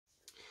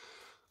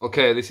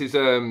Okay, this is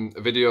a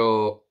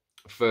video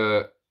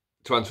to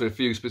answer a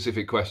few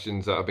specific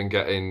questions that I've been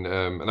getting,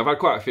 and I've had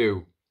quite a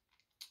few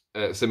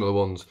similar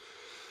ones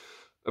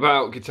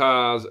about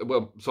guitars.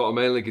 Well, sort of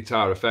mainly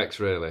guitar effects,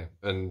 really.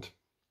 And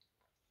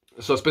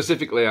so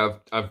specifically, I've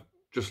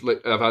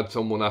had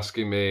someone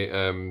asking me,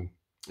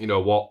 you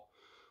know,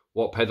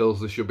 what pedals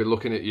they should be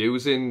looking at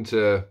using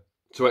to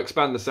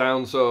expand the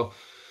sound. So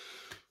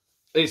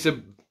it's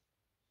a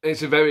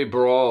very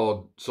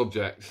broad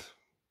subject.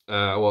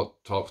 I won't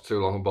talk for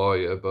too long and bore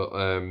you, but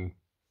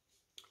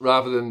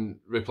rather than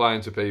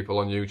replying to people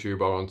on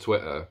YouTube or on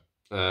Twitter,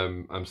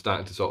 I'm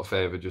starting to sort of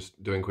favour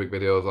just doing quick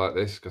videos like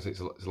this because it's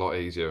a lot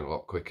easier and a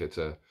lot quicker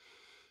to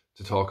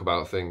talk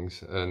about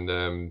things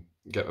and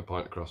get my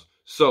point across.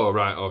 So,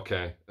 right,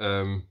 okay.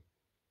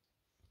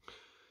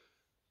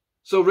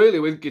 So really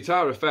with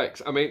guitar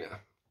effects, I mean,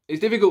 it's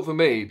difficult for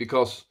me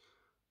because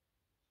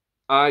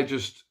I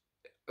just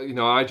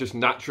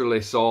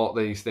naturally sort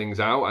these things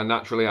out. I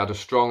naturally had a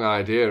strong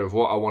idea of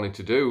what I wanted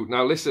to do.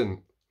 Now,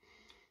 listen,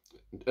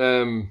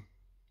 you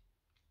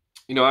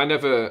know, I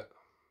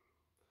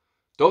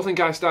don't think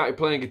I started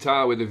playing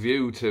guitar with a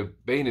view to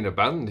being in a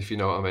band, if you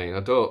know what I mean.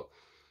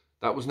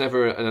 That was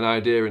never an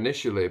idea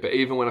initially, but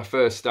even when I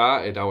first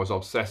started, I was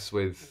obsessed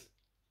with,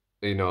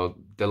 you know,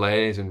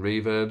 delays and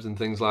reverbs and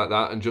things like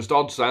that, and just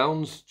odd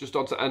sounds,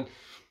 and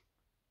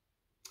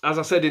as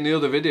I said in the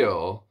other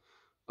video,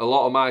 a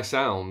lot of my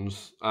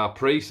sounds are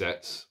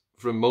presets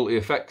from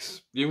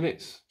multi-effects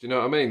units, do you know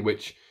what I mean?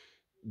 Which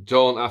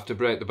don't have to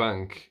break the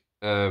bank.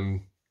 They're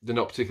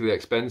not particularly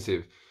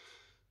expensive.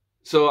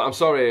 So I'm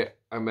sorry,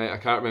 I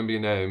can't remember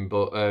your name,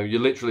 but you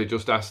literally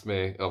just asked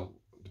me,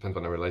 depends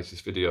when I release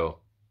this video,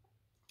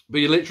 but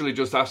you literally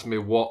just asked me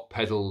what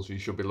pedals you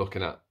should be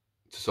looking at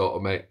to sort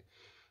of make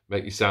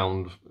you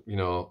sound, you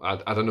know,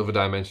 add another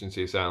dimension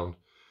to your sound.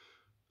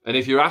 And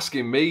if you're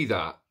asking me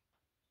that,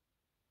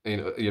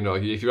 you know,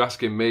 if you're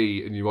asking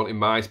me and you're wanting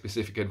my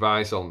specific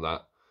advice on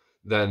that,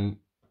 then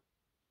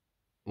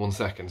 1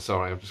 second,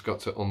 sorry, I've just got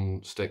to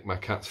unstick my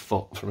cat's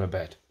foot from her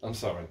bed. I'm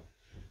sorry.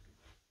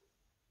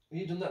 Have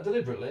you done that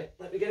deliberately?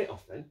 Let me get it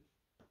off then.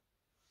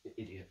 You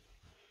idiot.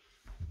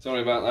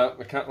 Sorry about that.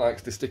 My cat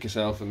likes to stick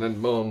herself and then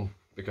moan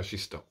because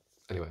she's stuck.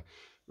 Anyway,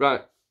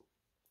 right.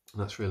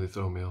 That's really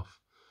thrown me off.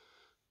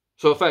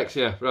 So effects,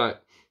 yeah, right.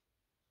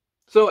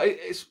 So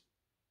it's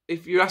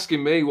if you're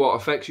asking me what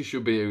effects you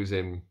should be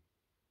using,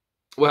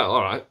 well,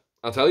 all right,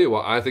 I'll tell you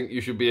what I think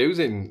you should be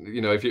using. You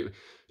know, if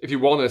you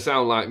want to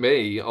sound like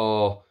me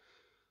or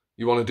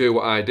you want to do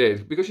what I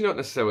did, because you don't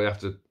necessarily have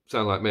to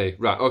sound like me.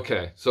 Right,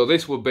 okay, so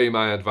this would be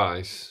my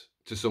advice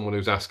to someone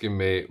who's asking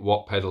me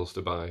what pedals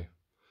to buy.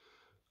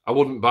 I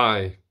wouldn't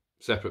buy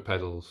separate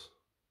pedals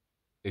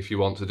if you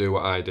want to do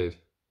what I did.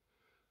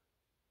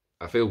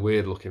 I feel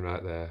weird looking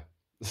right there.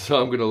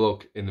 So I'm going to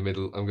look in the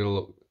middle. I'm going to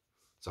look,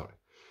 sorry.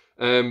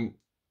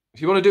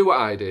 If you want to do what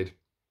I did,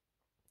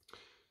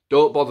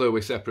 don't bother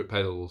with separate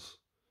pedals.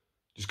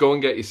 Just go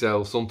and get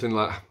yourself something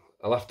like,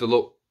 I'll have to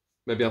look,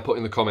 maybe I'll put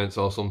in the comments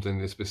or something,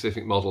 the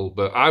specific model,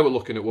 but I was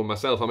looking at one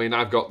myself. I mean,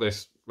 I've got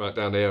this right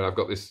down here. I've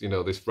got this, you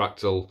know, this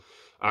Fractal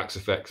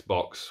Axe-Fx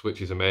box,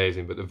 which is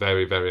amazing, but they're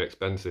very, very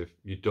expensive.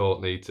 You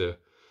don't need that.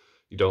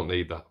 You don't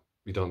need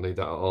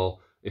that at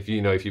all. If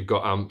you've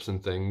got amps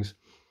and things,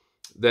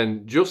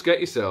 then just get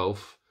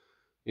yourself,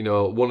 you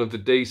know, one of the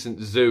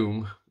decent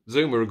Zoom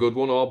are a good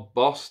one, or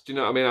Boss. Do you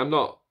know what I mean? I'm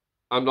not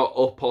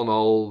up on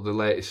all the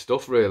latest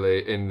stuff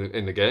really in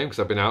the game because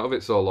I've been out of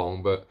it so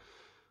long, but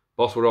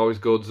Boss were always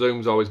good,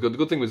 Zoom's always good. The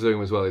good thing with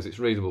Zoom as well is it's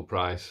reasonable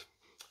price.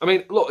 I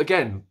mean, look,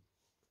 again,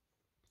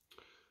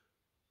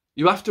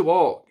 you have to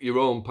walk your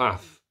own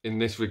path in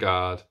this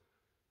regard.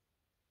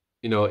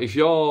 You know, if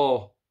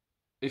you're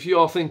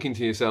thinking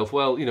to yourself,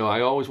 well, you know, I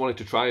always wanted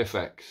to try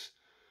effects,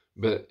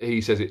 but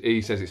he says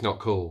it's not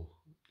cool.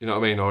 You know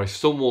what I mean? Or if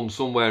someone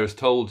somewhere has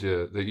told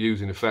you that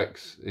using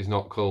effects is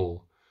not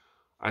cool,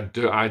 I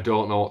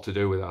don't know what to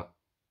do with that.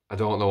 I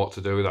don't know what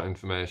to do with that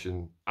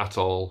information at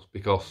all,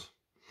 because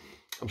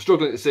I'm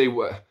struggling to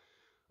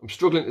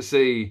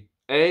see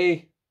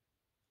A,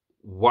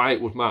 why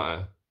it would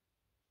matter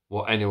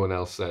what anyone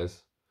else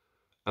says,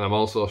 and I'm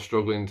also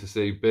struggling to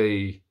see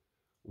B,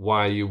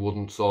 why you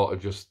wouldn't sort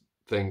of just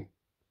think,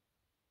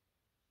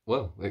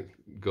 well, it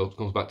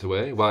comes back to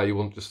A, why you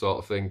wouldn't just sort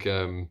of think,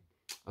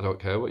 I don't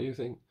care what you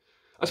think.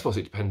 I suppose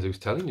it depends who's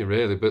telling you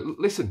really, but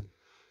listen,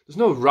 there's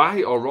no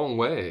right or wrong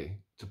way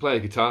to play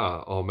a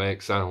guitar or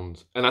make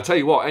sounds. And I tell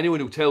you what, anyone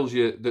who tells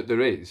you that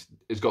there is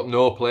has got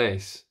no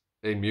place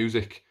in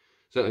music.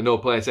 Certainly no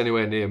place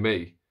anywhere near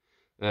me.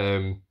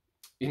 You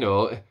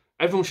know,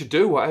 everyone should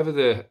do whatever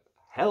the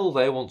hell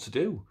they want to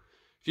do.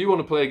 If you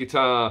want to play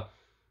guitar,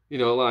 you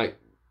know, like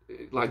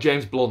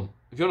James Blunt.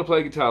 If you want to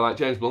play guitar like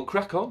James Blunt,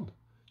 crack on. Do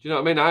you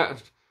know what I mean?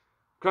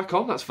 Crack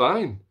on, that's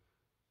fine.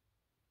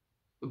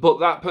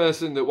 But that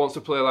person that wants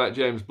to play like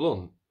James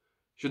Blunt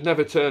should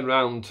never turn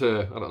around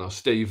to, I don't know,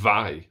 Steve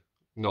Vai,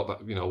 not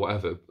that, you know,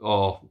 whatever,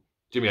 or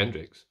Jimi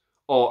Hendrix,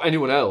 or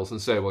anyone else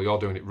and say, well, you're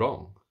doing it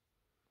wrong.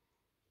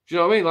 Do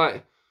you know what I mean?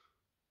 Like,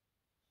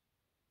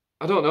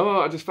 I don't know.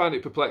 I just find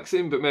it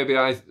perplexing, but maybe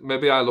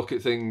I look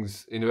at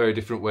things in a very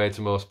different way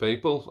to most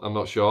people. I'm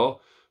not sure,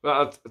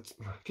 but I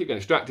keep getting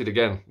distracted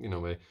again. You know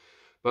me.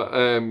 But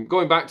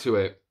going back to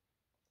it,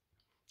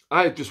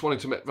 I just wanted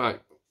to make right.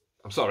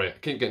 I'm sorry, I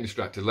keep getting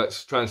distracted.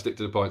 Let's try and stick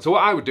to the point. So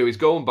what I would do is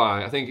go and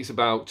buy. I think it's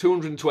about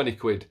 220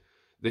 quid.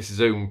 This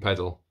Zoom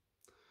pedal,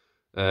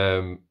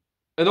 and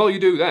all you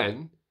do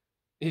then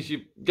is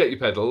you get your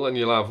pedal and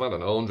you'll have, I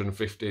don't know,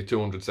 150,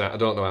 200 sound. I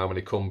don't know how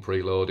many come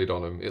preloaded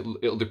on them.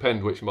 It'll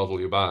depend which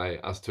model you buy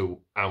as to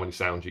how many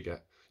sounds you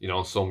get. You know,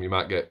 on some you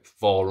might get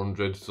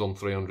 400, some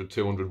 300,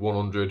 200,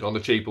 100. On the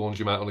cheaper ones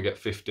you might only get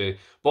 50.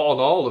 But on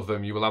all of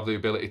them you will have the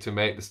ability to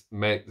make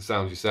the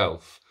sounds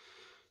yourself.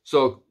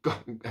 So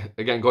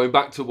again, going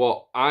back to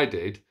what I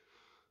did,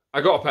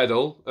 I got a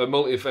pedal, a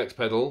multi-effects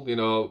pedal. You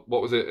know,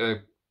 what was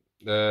it?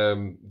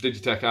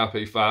 Digitech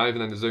RP5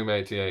 and then the Zoom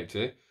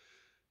 8080.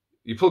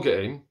 You plug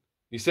it in,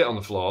 you sit on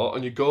the floor,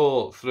 and you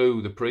go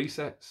through the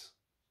presets.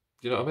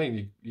 Do you know what I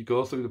mean? You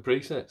go through the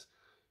presets.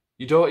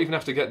 You don't even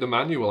have to get the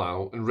manual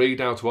out and read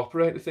how to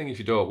operate the thing if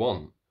you don't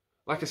want.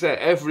 Like I said,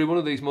 every one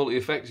of these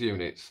multi-effects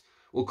units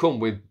will come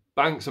with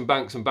banks and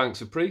banks and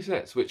banks of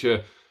presets, which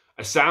are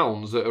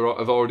sounds that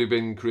have already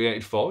been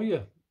created for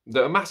you,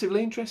 that are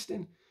massively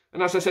interesting.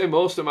 And as I say,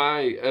 most of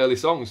my early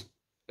songs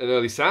and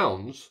early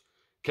sounds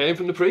came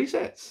from the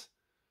presets.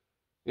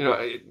 You know,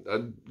 I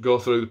go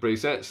through the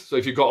presets. So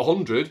if you've got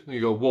 100, and you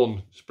go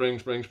 1, spring,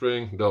 spring,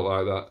 spring, don't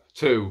like that.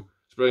 2,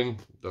 spring,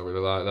 don't really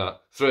like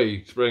that.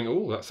 3, spring,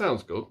 oh, that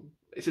sounds good.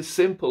 It's as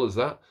simple as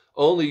that.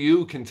 Only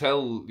you can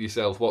tell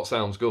yourself what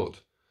sounds good.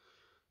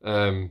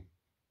 You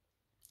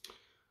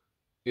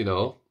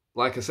know,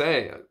 like I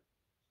say,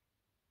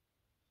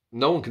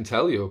 no one can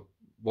tell you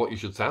what you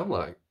should sound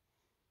like.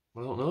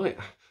 I don't know it.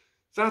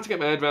 It's hard to get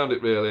my head around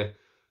it, really.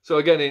 So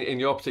again, in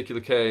your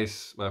particular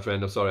case, my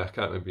friend, I'm sorry, I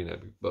can't remember your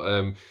name,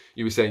 but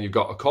you were saying you've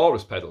got a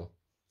chorus pedal.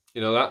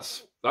 You know,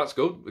 that's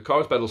good. The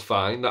chorus pedal's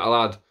fine. That'll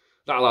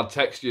add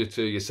texture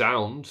to your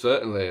sound.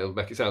 Certainly, it'll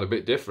make it sound a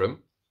bit different.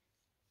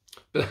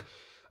 But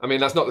I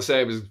mean, that's not the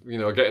same as, you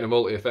know, getting a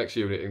multi-effects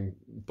unit and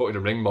putting a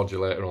ring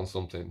modulator on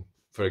something.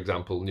 For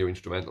example, new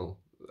instrumental,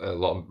 a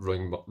lot of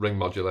ring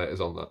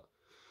modulators on that.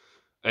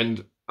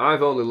 And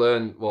I've only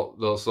learned what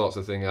those sorts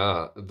of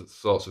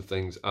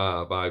things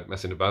are by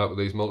messing about with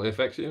these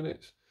multi-effects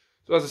units.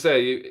 So as I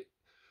say,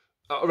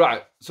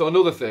 right. So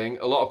another thing,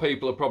 a lot of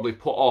people are probably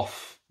put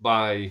off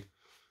by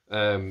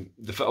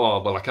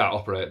well, I can't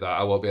operate that.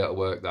 I won't be able to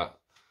work that.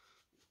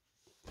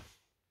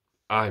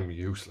 I'm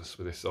useless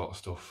with this sort of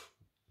stuff.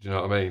 Do you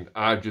know what I mean?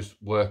 I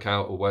just work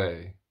out a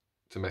way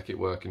to make it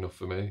work enough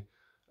for me.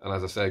 And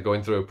as I say,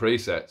 going through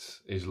presets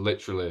is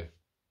literally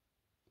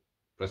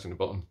pressing a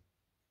button.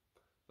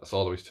 That's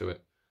all there is to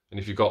it. And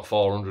if you've got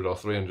 400 or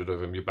 300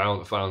 of them, you're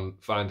bound to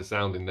find a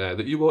sound in there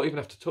that you won't even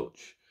have to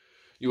touch.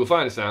 You will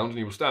find a sound and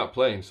you will start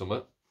playing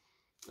something,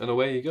 and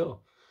away you go.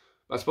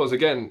 I suppose,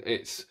 again,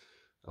 it's...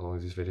 How long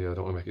is this video? I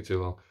don't want to make it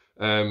too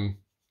long.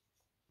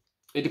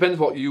 It depends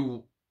what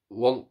you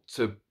want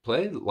to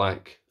play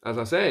like. As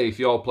I say, if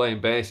you're playing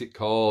basic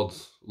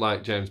chords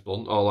like James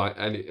Blunt or like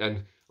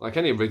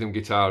any rhythm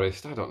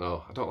guitarist, I don't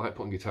know. I don't like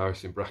putting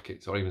guitarists in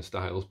brackets or even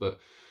styles, but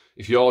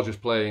if you're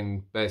just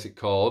playing basic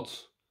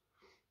chords,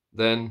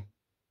 then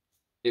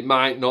it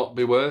might not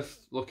be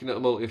worth looking at a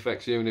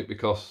multi-effects unit,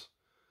 because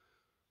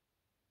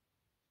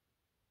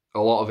a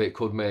lot of it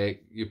could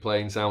make your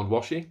playing sound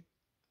washy.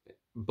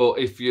 But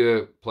if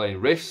you're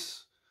playing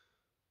riffs,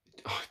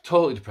 it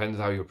totally depends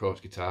how you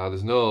approach guitar.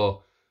 There's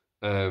no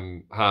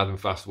hard and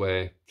fast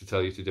way to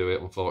tell you to do it,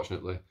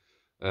 unfortunately.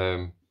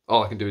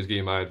 All I can do is give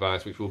you my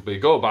advice, which will be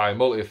go buy a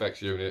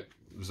multi-effects unit,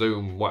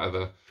 Zoom,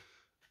 whatever,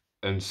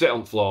 and sit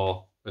on the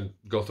floor and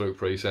go through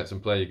presets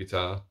and play your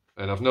guitar.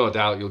 And I've no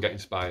doubt you'll get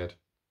inspired.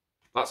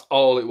 That's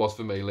all it was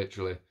for me,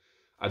 literally.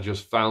 I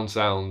just found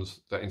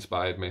sounds that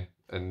inspired me,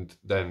 and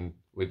then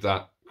with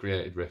that,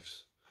 created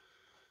riffs.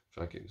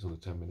 Try and keep this under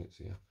 10 minutes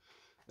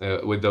here.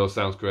 With those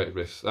sounds, created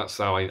riffs. That's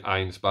how I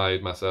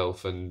inspired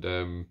myself,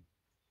 and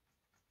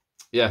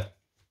yeah,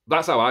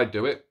 that's how I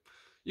do it.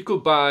 You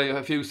could buy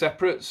a few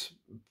separates,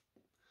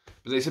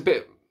 but it's a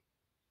bit,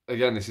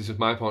 again, this is just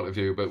my point of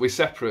view, but with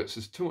separates,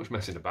 there's too much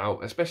messing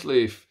about,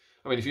 especially if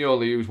you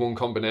only use one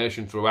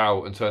combination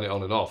throughout and turn it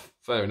on and off,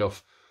 fair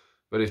enough.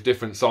 But if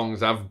different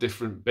songs have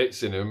different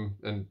bits in them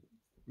and,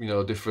 you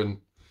know, different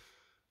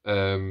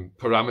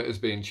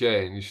parameters being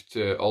changed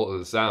to alter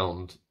the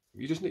sound,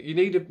 you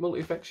need a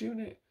multi-effects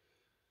unit.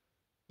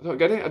 I don't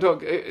get it.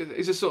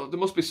 There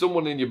must be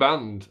someone in your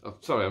band.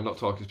 Sorry, I'm not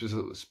talking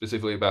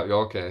specifically about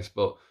your case,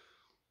 but,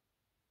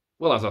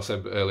 well, as I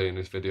said earlier in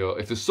this video,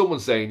 if there's someone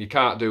saying you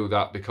can't do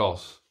that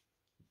because,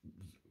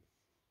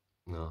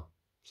 no,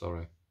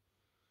 sorry.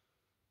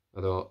 I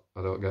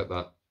don't get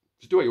that.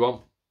 Just do what you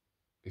want.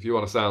 If you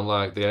want to sound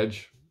like The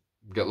Edge,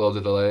 get loads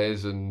of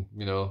delays, and,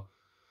 you know,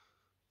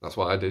 that's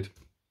what I did.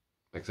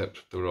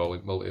 Except they were all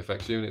in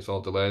multi-effects units,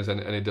 all delays,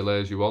 any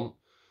delays you want.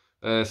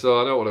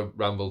 So I don't want to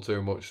ramble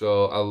too much,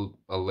 so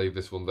I'll leave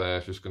this one there.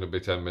 It's just going to be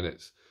 10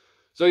 minutes.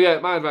 So yeah,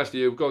 my advice to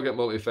you, go get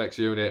multi-effects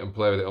unit and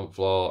play with it on the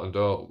floor, and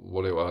don't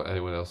worry what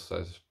anyone else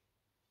says.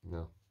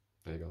 No,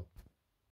 there you go.